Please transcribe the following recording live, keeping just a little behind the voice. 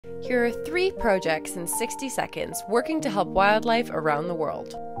Here are 3 projects in 60 seconds working to help wildlife around the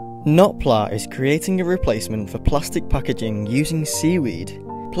world. Notpla is creating a replacement for plastic packaging using seaweed.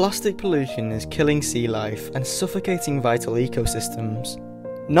 Plastic pollution is killing sea life and suffocating vital ecosystems.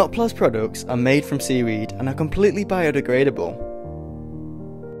 Notpla's products are made from seaweed and are completely biodegradable.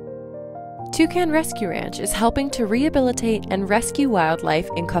 Toucan Rescue Ranch is helping to rehabilitate and rescue wildlife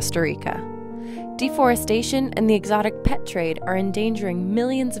in Costa Rica. Deforestation and the exotic pet trade are endangering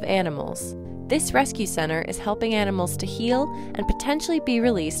millions of animals. This rescue center is helping animals to heal and potentially be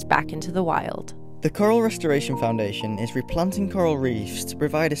released back into the wild. The Coral Restoration Foundation is replanting coral reefs to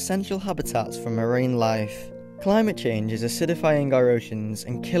provide essential habitats for marine life. Climate change is acidifying our oceans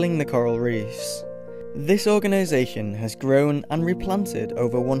and killing the coral reefs. This organisation has grown and replanted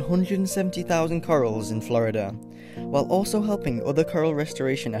over 170,000 corals in Florida, while also helping other coral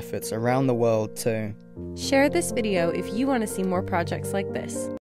restoration efforts around the world too. Share this video if you want to see more projects like this.